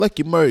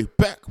Lucky Murray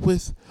back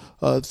with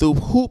the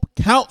Hoop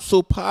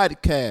Counsel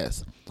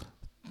podcast.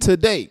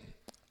 Today,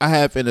 I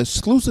have an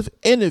exclusive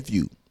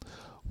interview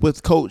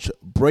with Coach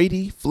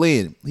Brady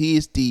Flynn. He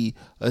is the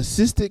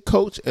assistant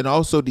coach and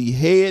also the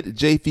head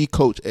JV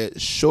coach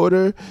at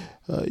Shorter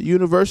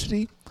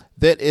University.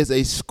 That is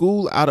a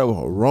school out of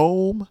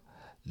Rome,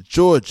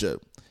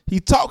 Georgia. He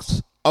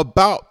talks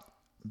about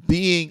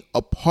being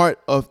a part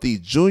of the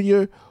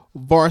junior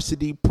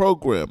varsity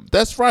program.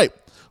 That's right.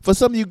 For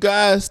some of you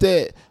guys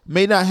that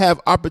may not have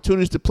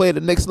opportunities to play at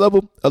the next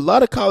level, a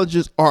lot of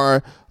colleges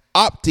are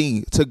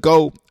opting to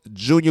go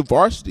junior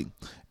varsity.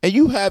 And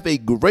you have a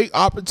great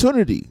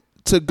opportunity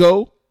to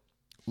go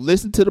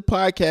listen to the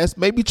podcast,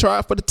 maybe try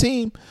it for the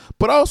team,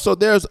 but also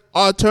there's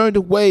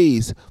alternative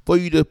ways for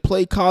you to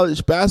play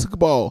college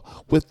basketball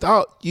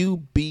without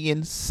you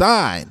being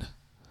signed.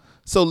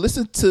 So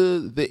listen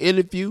to the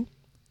interview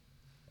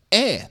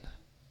and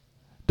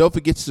don't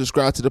forget to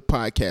subscribe to the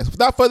podcast.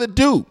 Without further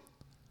ado,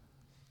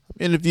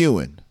 I'm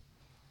interviewing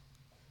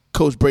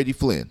Coach Brady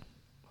Flynn.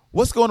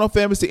 What's going on,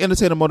 fam? It's the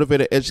entertainer,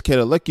 motivator,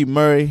 educator, Lucky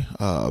Murray,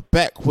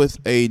 back with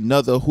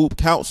another Hoop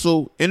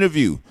Counsel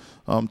interview.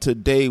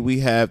 Today we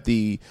have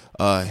the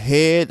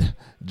head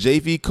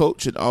JV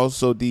coach and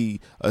also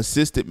the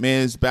assistant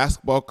men's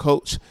basketball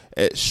coach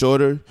at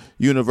Shorter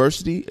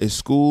University, a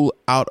school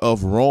out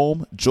of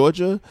Rome,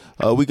 Georgia.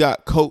 We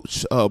got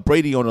Coach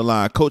Brady on the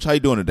line. Coach, how you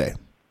doing today?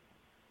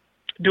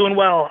 Doing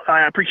well.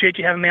 I appreciate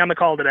you having me on the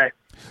call today.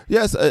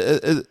 Yes,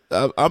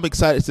 I'm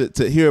excited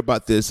to hear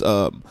about this.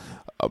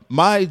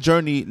 My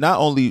journey, not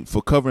only for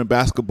covering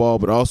basketball,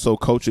 but also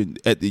coaching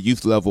at the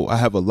youth level. I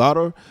have a lot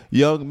of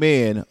young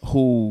men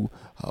who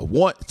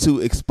want to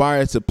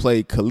aspire to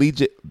play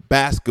collegiate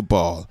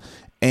basketball.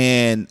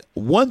 And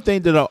one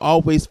thing that I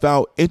always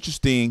found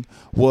interesting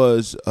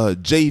was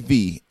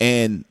JV.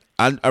 And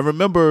I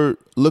remember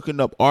looking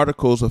up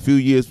articles a few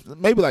years,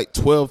 maybe like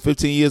 12,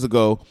 15 years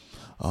ago,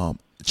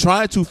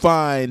 trying to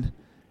find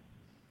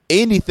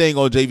anything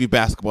on JV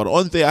basketball. The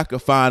only thing I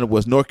could find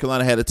was North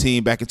Carolina had a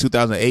team back in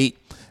 2008.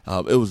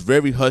 It was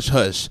very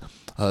hush-hush.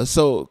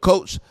 So,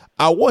 Coach,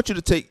 I want you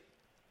to take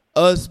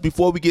us,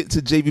 before we get to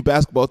JV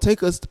basketball,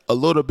 take us a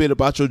little bit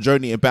about your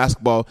journey in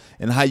basketball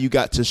and how you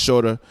got to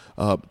Shorter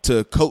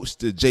to coach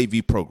the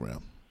JV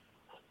program.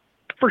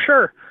 For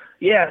sure.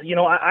 Yeah,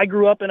 I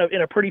grew up in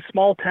a pretty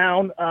small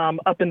town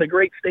up in the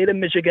great state of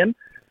Michigan,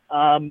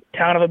 town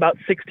of about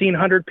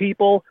 1,600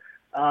 people.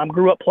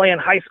 Grew up playing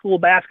high school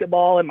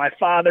basketball, and my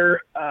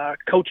father,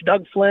 Coach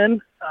Doug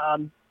Flynn,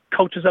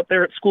 coaches up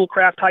there at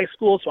Schoolcraft High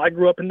School, so I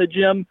grew up in the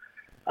gym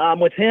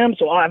with him,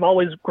 so I've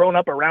always grown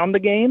up around the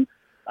game.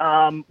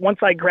 Once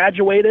I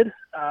graduated,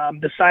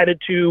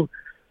 decided to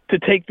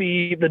take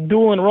the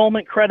dual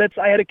enrollment credits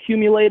I had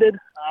accumulated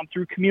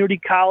through community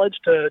college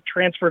to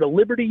transfer to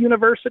Liberty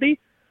University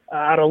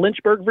out of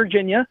Lynchburg,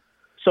 Virginia.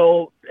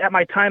 So at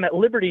my time at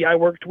Liberty, I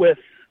worked with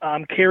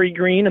Carrie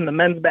Green and the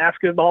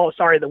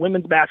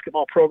women's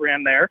basketball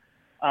program there.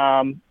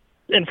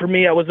 And for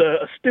me, I was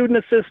a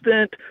student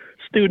assistant,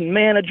 student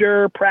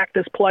manager,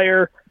 practice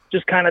player,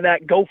 just kind of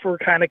that gopher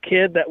kind of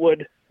kid that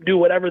would do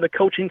whatever the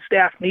coaching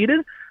staff needed.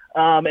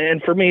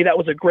 And for me, that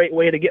was a great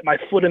way to get my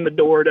foot in the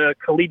door to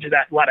collegiate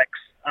athletics,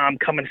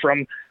 coming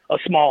from a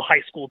small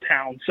high school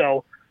town.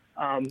 So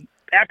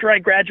after I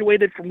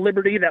graduated from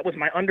Liberty, that was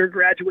my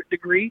undergraduate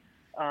degree.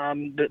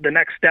 The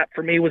next step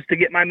for me was to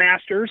get my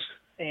master's,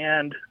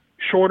 and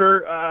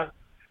Shorter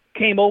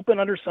came open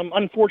under some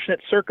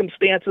unfortunate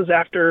circumstances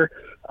after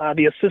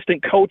the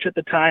assistant coach at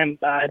the time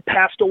had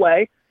passed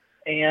away.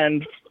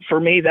 And for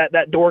me,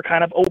 that door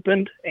kind of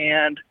opened,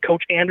 and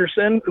Coach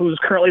Anderson, who's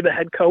currently the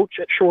head coach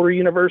at Shorter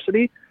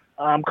University,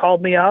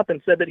 called me up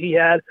and said that he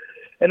had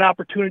an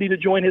opportunity to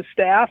join his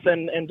staff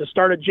and to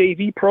start a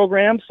JV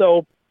program.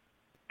 So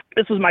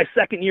this was my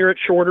second year at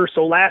Shorter.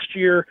 So last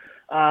year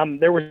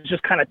there was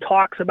just kind of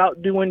talks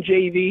about doing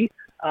JV.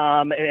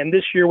 And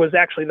this year was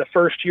actually the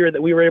first year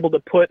that we were able to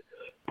put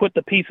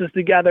the pieces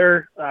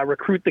together,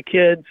 recruit the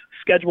kids,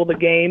 schedule the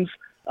games.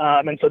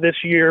 And so this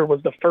year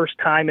was the first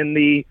time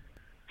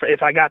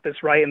if I got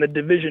this right, in the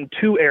Division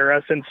II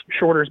era, since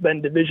Shorter's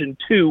been Division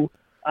II,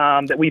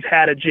 that we've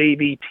had a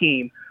JV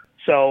team.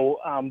 So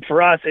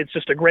for us, it's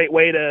just a great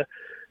way to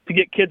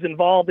get kids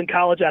involved in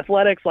college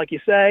athletics, like you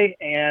say.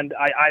 And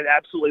I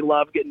absolutely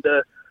love getting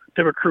to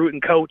recruit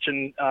and coach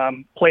and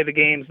play the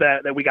games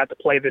that we got to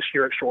play this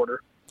year at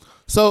Shorter.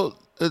 So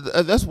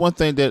that's one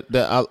thing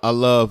that I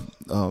love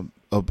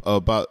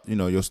about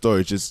your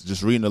story.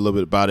 Just reading a little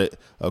bit about it,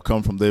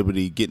 coming from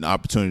Liberty, getting the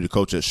opportunity to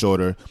coach at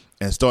Shorter,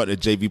 and starting a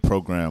JV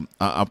program.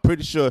 I'm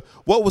pretty sure.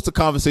 What was the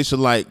conversation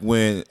like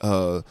when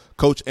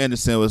Coach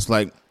Anderson was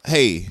like,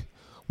 "Hey,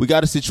 we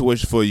got a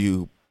situation for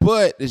you,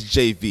 but it's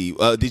JV."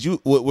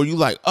 Were you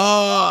like,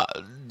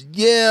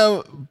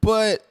 yeah,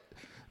 but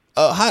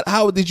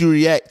how did you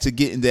react to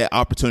getting that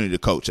opportunity to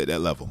coach at that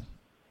level?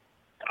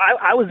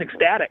 I was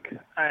ecstatic.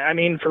 I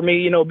mean, for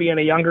me, being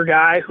a younger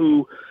guy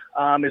who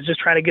is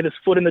just trying to get his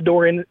foot in the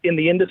door in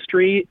the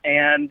industry.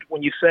 And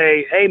when you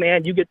say, hey,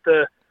 man, you get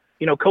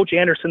Coach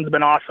Anderson's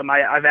been awesome.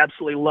 I've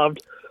absolutely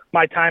loved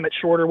my time at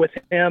Shorter with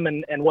him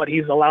and what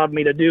he's allowed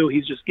me to do.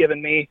 He's just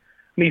given me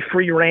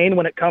free reign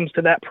when it comes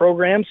to that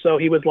program. So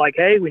he was like,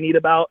 hey, we need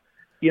about,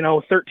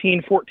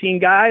 13, 14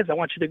 guys. I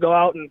want you to go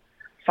out and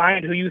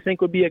find who you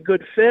think would be a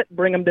good fit,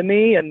 bring them to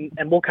me, and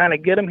we'll kind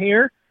of get them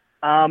here.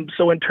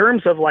 So in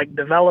terms of like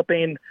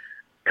developing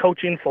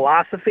coaching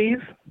philosophies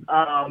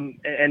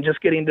and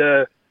just getting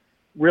to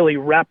really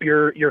rep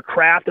your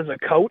craft as a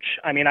coach,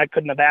 I mean, I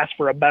couldn't have asked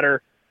for a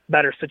better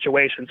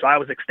situation. So I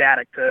was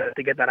ecstatic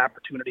to get that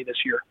opportunity this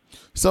year.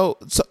 So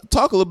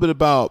talk a little bit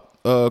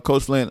about,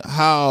 Coach Flynn,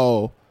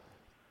 how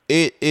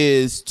it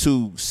is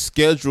to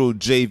schedule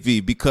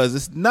JV, because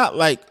it's not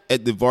like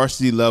at the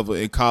varsity level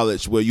in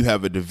college where you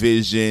have a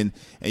division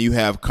and you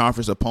have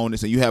conference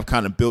opponents and you have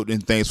kind of built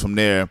in things from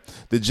there.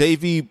 The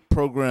JV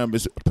program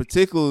is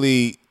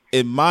particularly,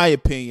 in my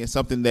opinion,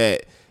 something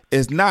that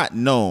is not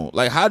known.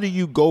 Like, how do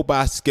you go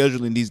by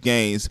scheduling these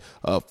games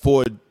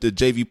for the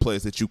JV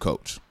players that you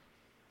coach?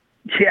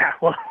 Yeah,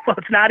 well,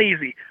 it's not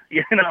easy.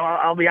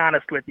 I'll be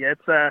honest with you.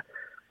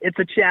 It's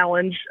a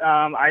challenge.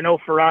 I know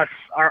for us,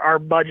 our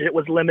budget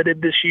was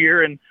limited this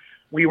year, and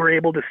we were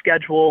able to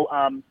schedule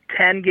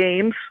 10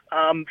 games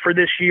for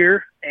this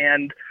year.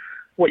 And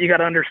what you got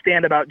to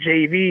understand about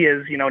JV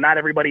is, not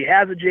everybody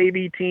has a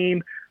JV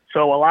team.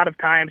 So a lot of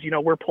times,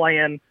 we're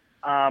playing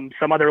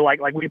some other,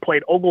 like we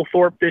played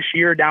Oglethorpe this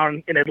year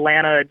down in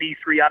Atlanta, a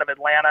D3 out of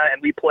Atlanta,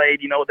 and we played,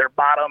 their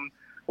bottom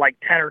like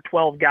 10 or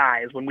 12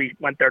 guys when we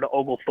went there to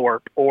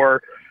Oglethorpe.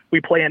 Or we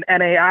play an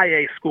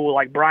NAIA school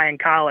like Bryan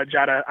College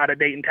out of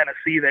Dayton,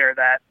 Tennessee there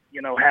that,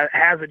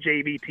 has a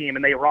JV team,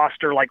 and they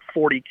roster like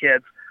 40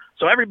 kids.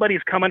 So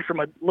everybody's coming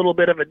from a little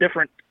bit of a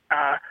different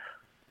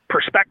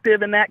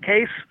perspective in that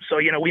case.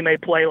 So, we may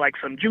play like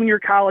some junior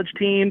college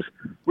teams,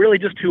 really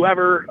just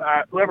whoever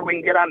we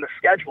can get on the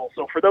schedule.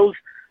 So for those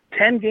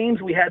 10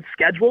 games we had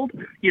scheduled,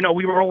 we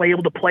were only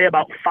able to play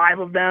about 5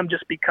 of them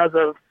just because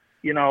of,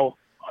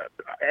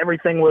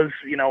 everything was,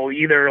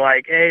 either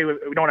like, hey,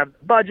 we don't have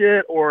the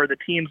budget, or the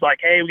team's like,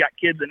 hey, we got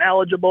kids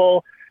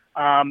ineligible.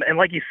 And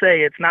like you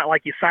say, it's not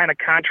like you sign a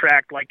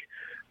contract like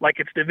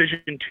it's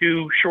Division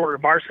II Shorter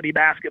varsity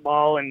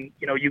basketball, and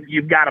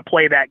you've got to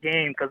play that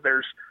game because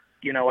there's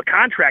a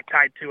contract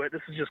tied to it.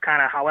 This is just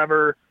kind of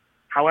however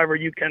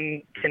you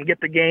can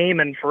get the game.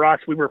 And for us,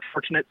 we were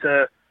fortunate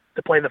to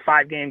play the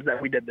 5 games that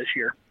we did this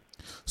year.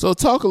 So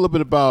talk a little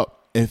bit about,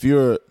 if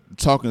you're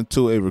talking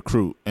to a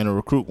recruit and a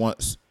recruit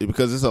wants,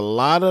 because there's a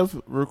lot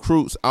of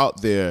recruits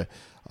out there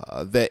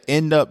that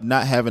end up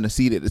not having a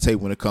seat at the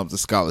table when it comes to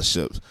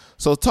scholarships.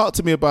 So talk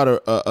to me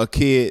about a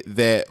kid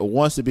that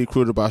wants to be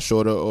recruited by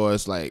Shorter, or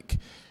it's like,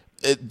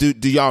 do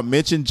y'all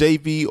mention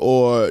JV,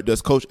 or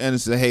does Coach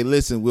Anderson say, hey,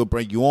 listen, we'll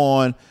bring you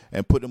on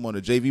and put them on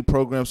the JV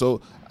program?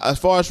 So as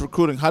far as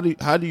recruiting, how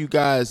do you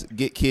guys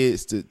get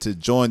kids to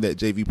join that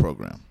JV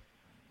program?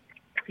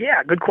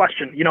 Yeah, good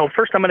question.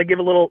 First I'm going to give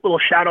a little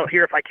shout out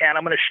here if I can.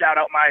 I'm going to shout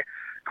out my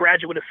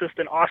graduate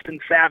assistant, Austin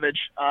Savage.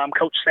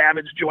 Coach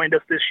Savage joined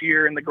us this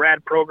year in the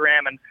grad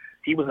program, and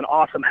he was an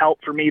awesome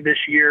help for me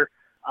this year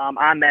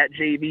on that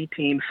JV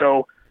team.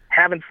 So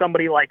having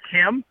somebody like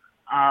him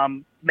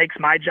makes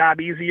my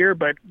job easier.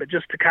 But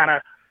just to kind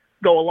of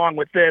go along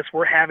with this,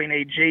 we're having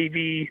a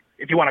JV,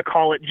 if you want to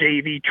call it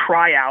JV,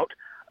 tryout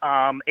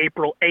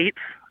April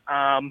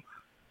 8th.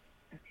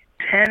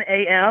 10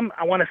 a.m.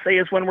 I want to say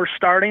is when we're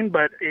starting,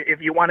 but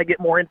if you want to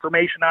get more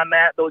information on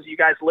that, those of you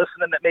guys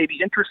listening that may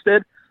be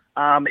interested,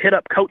 hit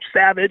up Coach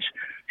Savage.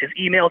 His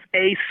email is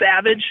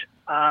asavage.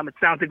 It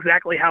sounds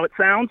exactly how it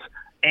sounds,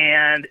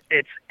 and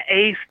it's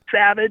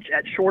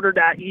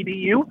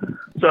asavage@shorter.edu.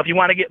 So if you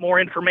want to get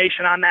more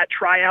information on that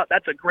tryout,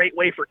 that's a great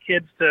way for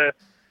kids to,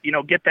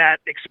 get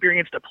that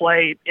experience to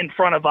play in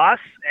front of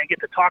us and get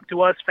to talk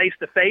to us face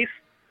to face.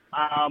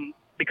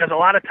 Because a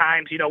lot of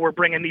times, we're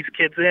bringing these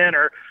kids in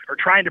or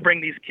trying to bring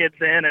these kids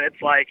in, and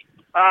it's like,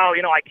 oh,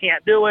 I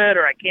can't do it,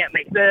 or I can't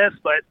make this,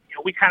 but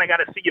we kind of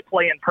got to see you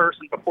play in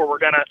person before we're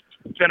gonna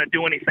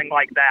do anything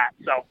like that.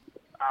 So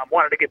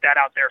wanted to get that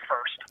out there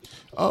first.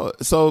 Oh,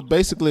 so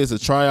basically it's a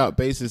tryout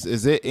basis.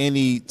 Is there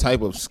any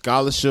type of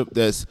scholarship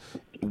that's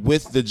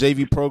with the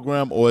JV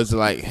program, or is it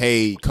like,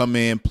 hey, come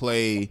in,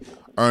 play,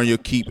 earn your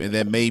keep, and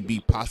there may be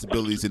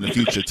possibilities in the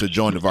future to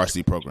join the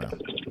varsity program?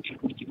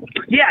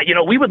 Yeah,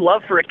 we would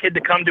love for a kid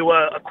to come to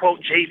a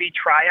quote JV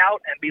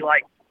tryout and be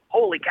like,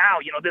 holy cow,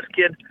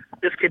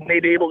 this kid may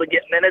be able to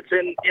get minutes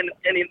in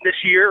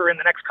this year or in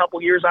the next couple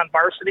years on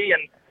varsity.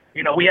 And,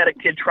 we had a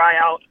kid try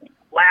out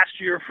last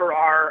year for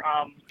our,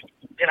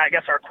 and I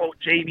guess our quote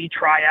JV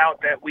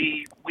tryout that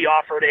we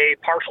offered a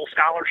partial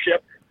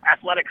scholarship,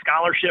 athletic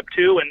scholarship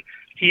to, and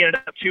he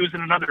ended up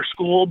choosing another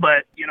school.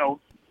 But, you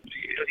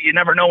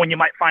never know when you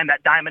might find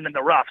that diamond in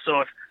the rough.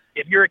 So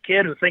if you're a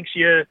kid who thinks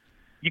you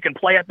can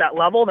play at that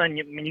level, then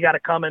you got to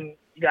come and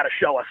you got to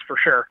show us for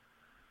sure.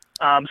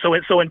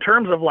 So in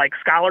terms of like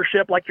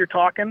scholarship, like you're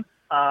talking,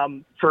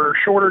 for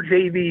Shorter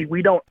JV,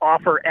 we don't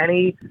offer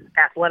any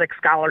athletic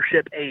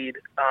scholarship aid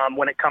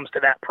when it comes to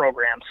that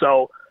program.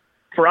 So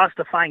for us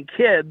to find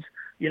kids,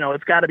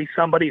 it's got to be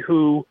somebody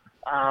who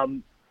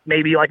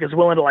maybe like is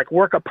willing to like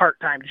work a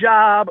part-time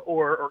job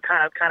or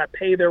kind of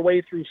pay their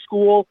way through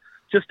school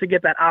just to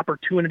get that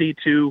opportunity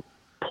to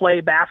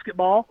play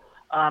basketball.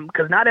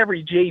 Because not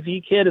every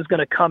JV kid is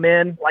going to come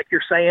in, like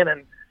you're saying,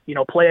 and,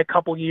 play a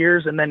couple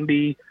years and then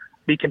be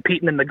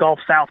competing in the Gulf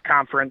South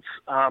Conference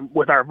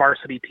with our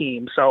varsity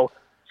team. So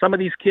some of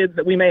these kids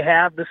that we may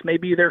have, this may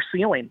be their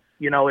ceiling,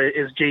 is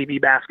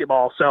JV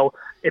basketball. So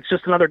it's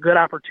just another good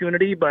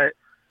opportunity, but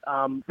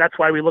that's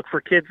why we look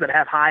for kids that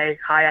have high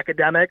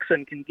academics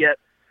and can get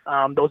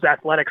those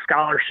athletic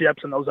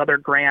scholarships and those other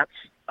grants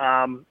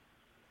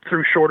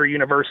through shorter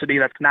university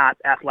that's not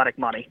athletic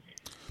money.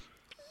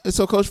 And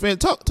so, Coach Flynn,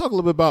 talk a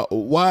little bit about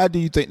why do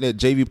you think that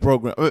JV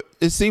program?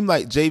 It seemed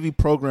like JV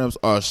programs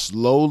are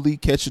slowly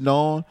catching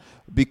on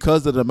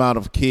because of the amount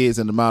of kids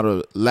and the amount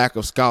of lack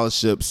of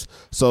scholarships.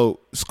 So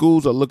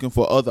schools are looking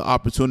for other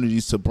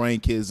opportunities to bring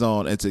kids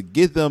on and to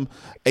give them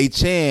a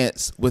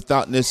chance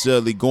without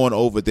necessarily going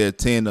over their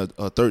 10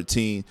 or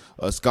 13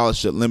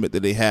 scholarship limit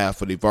that they have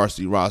for the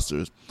varsity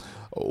rosters.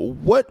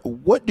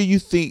 What do you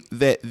think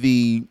that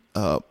the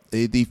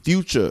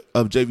future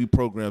of JV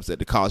programs at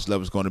the college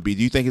level is going to be?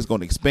 Do you think it's going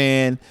to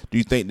expand? Do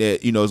you think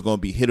that it's going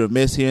to be hit or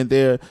miss here and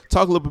there?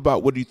 Talk a little bit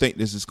about what do you think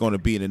this is going to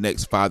be in the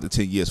next 5 to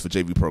 10 years for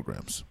JV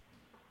programs.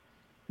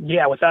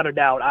 Yeah, without a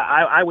doubt.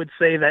 I would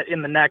say that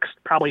in the next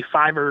probably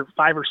 5 or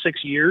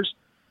 6 years,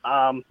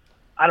 I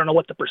don't know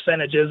what the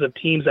percentage is of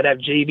teams that have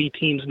JV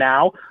teams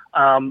now,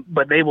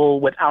 but they will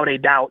without a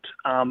doubt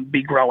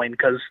be growing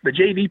because the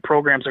JV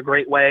program's a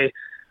great way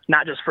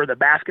not just for the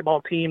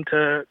basketball team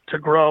to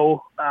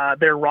grow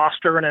their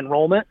roster and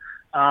enrollment,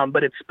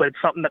 but it's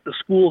something that the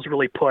schools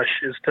really push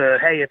is to,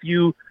 hey, if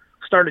you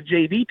start a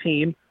JV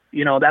team,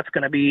 that's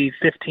going to be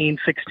 15,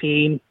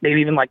 16,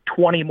 maybe even like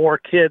 20 more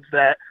kids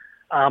that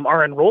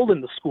are enrolled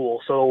in the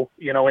school. So,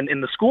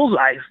 in the school's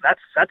eyes,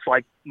 that's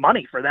like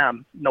money for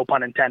them, no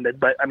pun intended.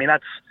 But I mean,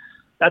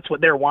 that's what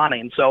they're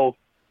wanting. So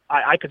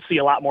I could see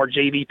a lot more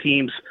JV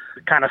teams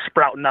kind of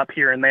sprouting up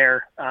here and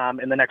there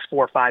in the next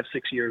 4, 5,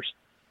 6 years.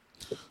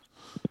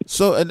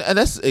 So, and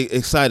that's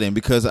exciting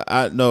because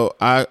I know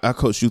I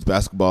coach youth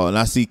basketball and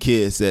I see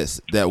kids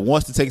that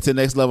wants to take it to the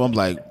next level. I'm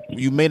like,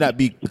 you may not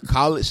be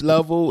college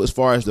level as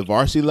far as the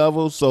varsity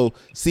level. So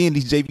seeing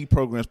these JV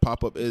programs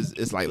pop up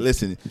is like,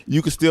 listen,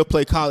 you can still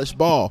play college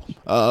ball.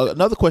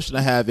 Another question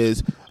I have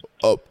is,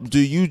 do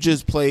you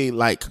just play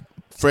like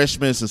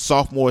freshmen and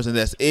sophomores and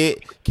that's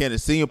it? Can a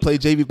senior play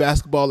JV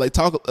basketball? Like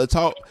talk.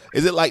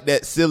 Is it like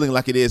that ceiling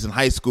like it is in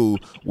high school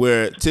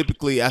where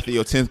typically after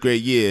your 10th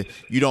grade year,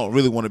 you don't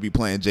really want to be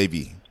playing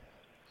JV?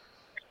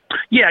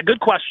 Yeah, good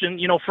question.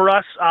 For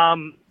us,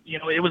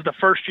 it was the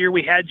first year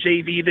we had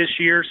JV this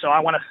year. So I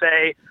want to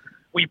say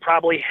we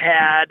probably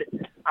had,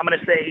 I'm going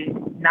to say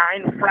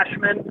 9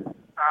 freshmen.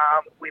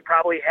 We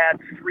probably had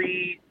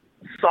 3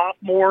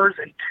 sophomores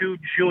and 2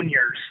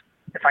 juniors.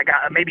 If I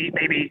got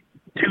maybe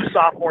 2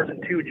 sophomores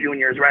and 2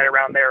 juniors right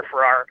around there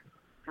for our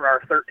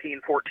 13,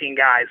 14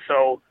 guys.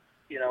 So,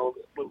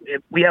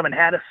 we haven't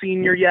had a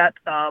senior yet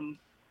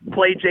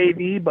play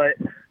JV, but,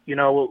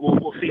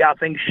 we'll see how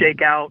things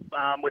shake out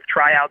with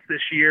tryouts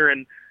this year.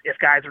 And if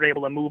guys are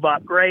able to move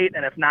up, great.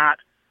 And if not,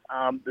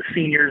 the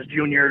seniors,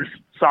 juniors,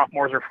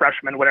 sophomores, or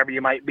freshmen, whatever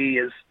you might be,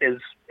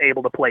 is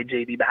able to play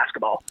JV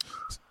basketball.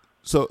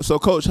 So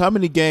Coach, how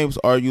many games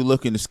are you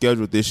looking to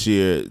schedule this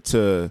year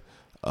to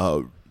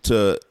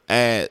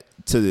add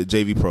to the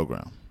JV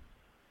program?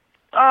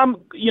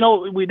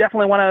 We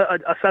definitely want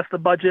to assess the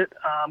budget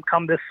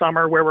come this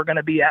summer where we're going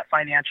to be at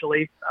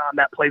financially.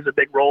 That plays a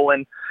big role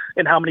in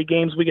how many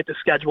games we get to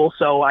schedule.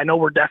 So I know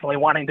we're definitely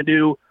wanting to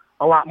do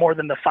a lot more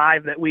than the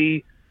 5 that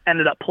we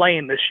ended up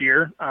playing this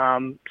year.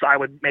 So I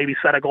would maybe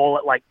set a goal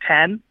at like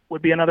 10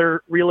 would be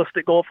another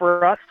realistic goal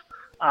for us.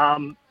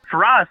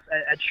 For us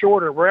at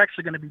Shorter, we're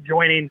actually going to be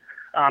joining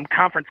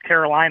Conference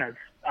Carolinas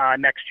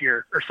next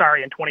year,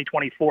 in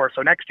 2024.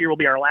 So next year will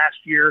be our last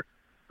year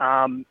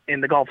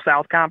in the Gulf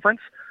South Conference.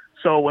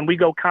 So when we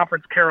go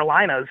Conference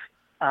Carolinas,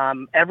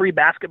 every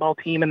basketball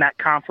team in that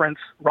conference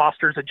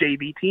rosters a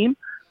JV team,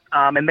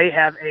 and they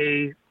have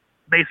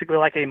basically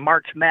like a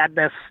March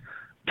Madness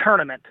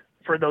tournament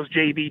for those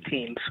JV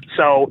teams.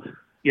 So,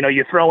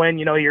 you throw in,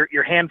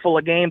 your handful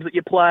of games that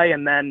you play,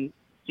 and then,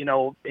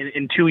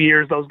 in 2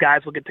 years, those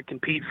guys will get to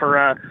compete for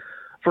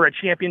a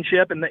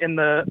championship in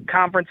the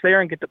conference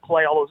there and get to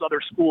play all those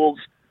other schools'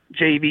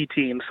 JV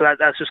teams. So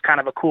that's just kind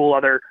of a cool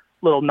other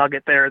little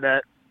nugget there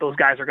that those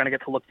guys are going to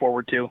get to look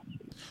forward to.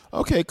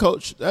 Okay,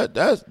 Coach,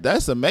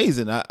 that's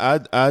amazing.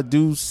 I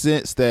do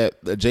sense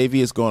that the JV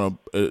is going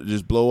to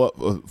just blow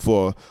up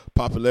for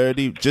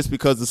popularity just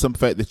because of some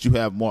fact that you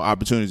have more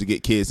opportunities to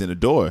get kids in the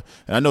door.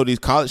 And I know these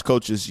college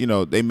coaches,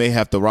 they may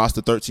have to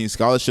roster 13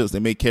 scholarships. They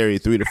may carry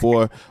 3 to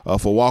 4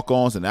 for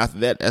walk-ons, and after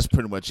that, that's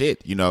pretty much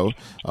it. You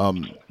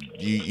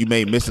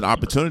may miss an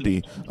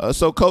opportunity.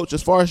 So, Coach,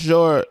 as far as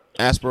your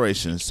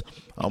aspirations,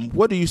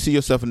 what do you see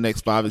yourself in the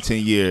next 5 to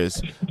 10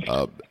 years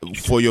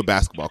for your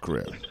basketball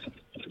career?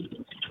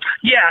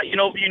 Yeah,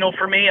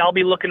 for me, I'll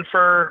be looking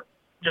for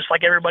just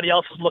like everybody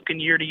else is looking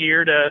year to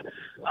year to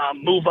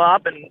move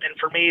up. And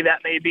for me, that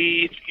may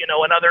be,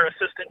 another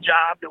assistant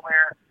job to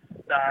where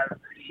the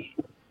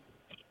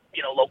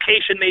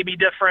location may be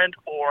different,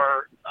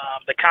 or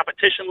the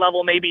competition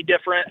level may be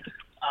different.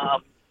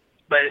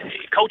 But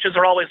coaches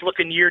are always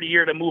looking year to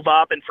year to move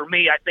up. And for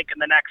me, I think in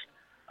the next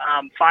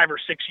 5 or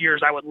 6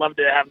 years, I would love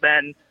to have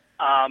been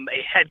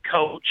a head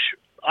coach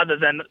other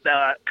than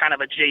the kind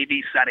of a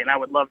JV setting. I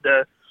would love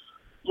to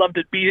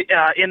be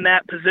in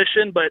that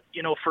position. But,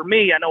 for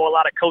me, I know a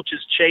lot of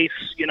coaches chase,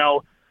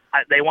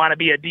 they want to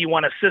be a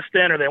D1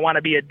 assistant or they want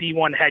to be a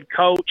D1 head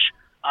coach.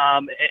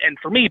 And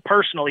for me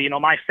personally,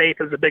 my faith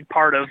is a big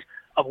part of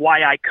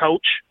why I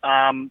coach.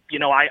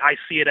 I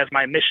see it as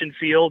my mission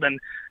field, and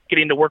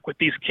getting to work with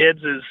these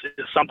kids is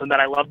something that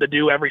I love to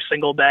do every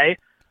single day.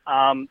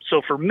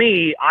 So for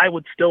me, I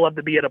would still love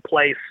to be at a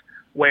place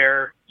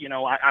where,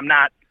 I'm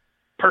not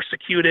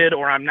persecuted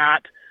or I'm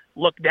not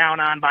looked down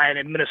on by an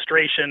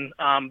administration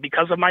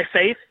because of my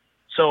faith.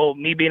 So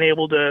me being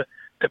able to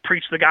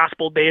preach the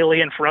gospel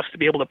daily and for us to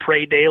be able to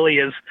pray daily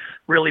is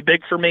really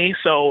big for me.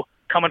 So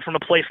coming from a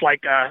place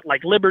like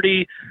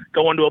Liberty,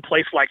 going to a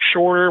place like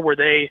Shorter where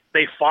they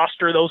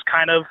foster those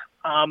kind of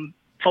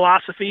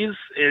philosophies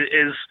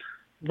is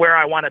where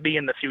I want to be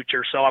in the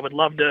future. So I would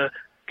love to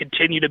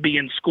continue to be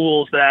in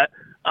schools that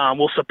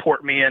will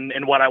support me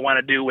in what I want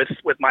to do with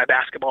my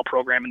basketball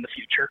program in the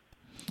future.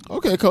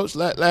 Okay, Coach.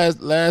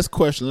 Last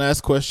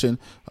question.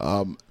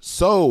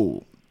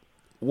 So,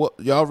 what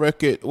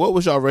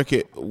was y'all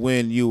record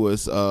when you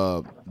was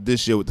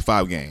this year with the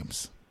 5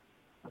 games?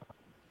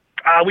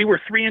 We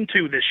were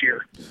 3-2 this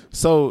year.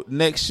 So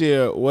next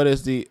year, what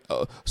is the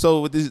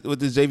with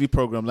this JV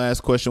program?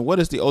 Last question: what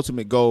is the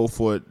ultimate goal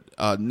for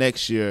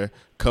next year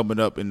coming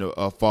up in the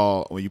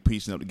fall when you're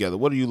piecing up together?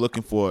 What are you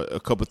looking for? A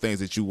couple of things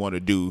that you want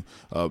to do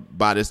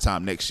by this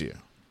time next year.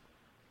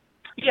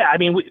 Yeah, I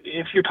mean,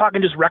 if you're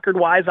talking just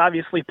record-wise,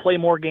 obviously play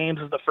more games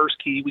is the first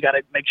key. We got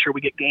to make sure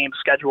we get games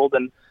scheduled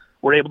and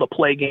we're able to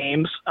play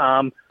games.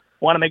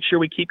 Want to make sure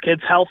we keep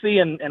kids healthy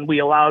and we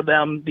allow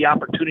them the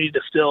opportunity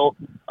to still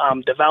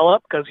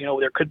develop, because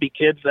there could be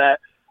kids that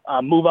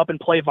move up and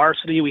play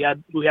varsity. We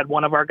had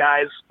one of our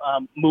guys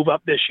move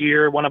up this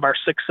year, one of our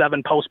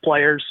 6'7" post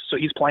players, so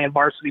he's playing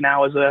varsity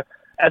now as a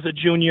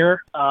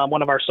junior.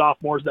 One of our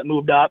sophomores that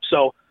moved up.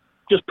 So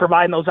just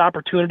providing those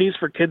opportunities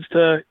for kids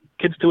to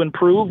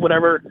improve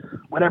whatever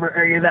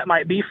area that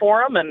might be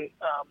for them, and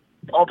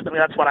ultimately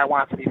that's what I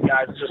want for these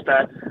guys, is just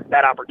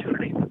that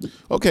opportunity.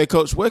 Okay,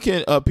 Coach, where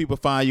can people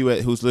find you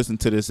at who's listening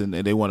to this and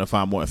they want to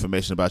find more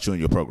information about you and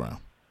your program?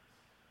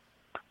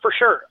 For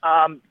sure.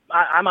 I'm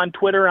on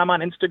Twitter. I'm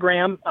on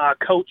Instagram,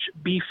 Coach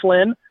B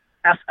Flynn,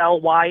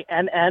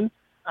 FLYNN.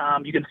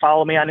 You can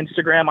follow me on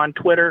Instagram, on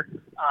Twitter.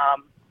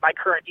 My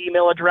current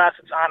email address,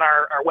 it's on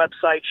our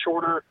website,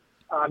 Shorter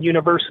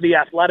University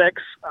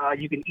Athletics.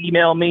 You can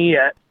email me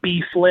at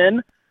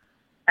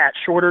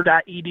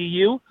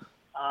bflynn@shorter.edu.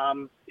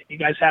 If you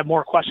guys have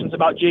more questions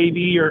about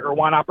JV or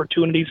want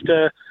opportunities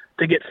to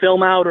get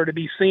film out or to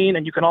be seen,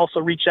 and you can also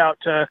reach out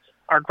to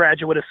our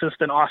graduate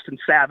assistant, Austin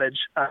Savage,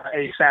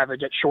 A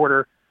Savage at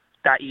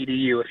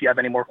shorter.edu if you have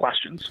any more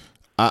questions.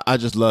 I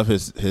just love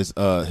his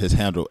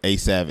handle, A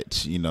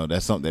Savage.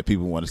 That's something that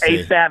people want to say.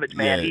 A Savage,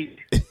 man.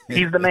 Yeah.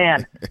 He's the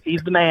man.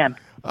 He's the man.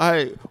 All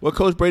right. Well,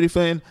 Coach Brady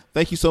Flynn,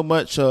 thank you so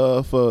much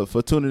for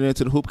tuning in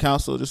to the Hoop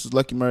Counsel. This is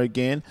Lucky Murray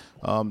again.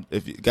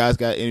 If you guys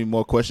got any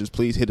more questions,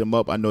 please hit them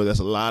up. I know there's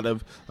a lot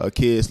of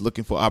kids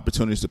looking for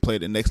opportunities to play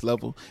at the next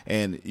level,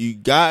 and you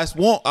guys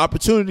want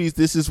opportunities.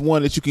 This is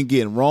one that you can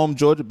get in Rome,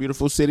 Georgia,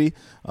 beautiful city.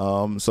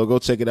 So go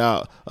check it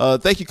out.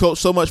 Thank you, Coach,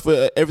 so much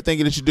for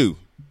everything that you do.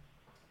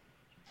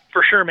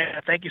 For sure, man.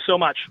 Thank you so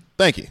much.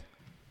 Thank you.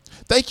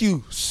 Thank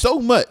you so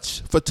much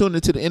for tuning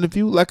into the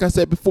interview. Like I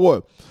said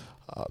before,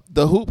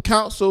 the Hoop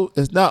Counsel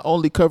is not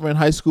only covering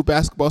high school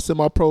basketball,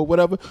 semi-pro,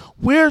 whatever.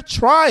 We're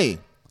trying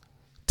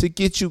to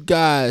get you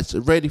guys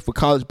ready for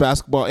college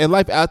basketball and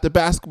life after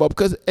basketball,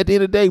 because at the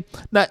end of the day,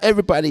 not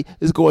everybody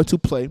is going to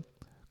play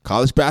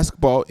college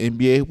basketball,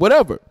 NBA,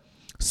 whatever.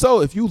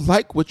 So if you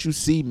like what you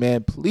see,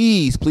 man,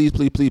 please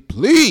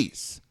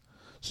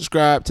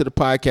subscribe to the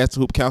podcast,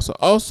 Hoop Counsel.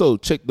 Also,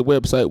 check the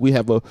website. We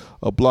have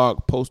a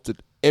blog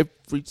posted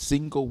every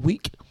single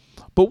week.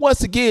 But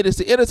once again, it's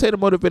the entertainer,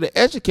 motivator,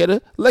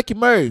 educator, Lucky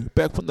Murray,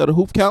 back from the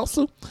Hoop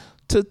Counsel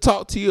to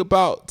talk to you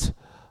about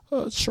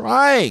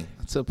trying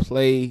to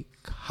play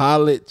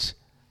college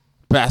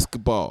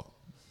basketball.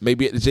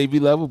 Maybe at the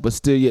JV level, but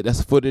still yet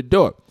that's a foot in the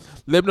door.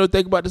 Let me know what you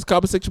think about this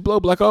comment section below.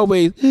 But like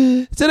always,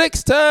 till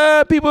next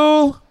time,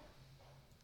 people.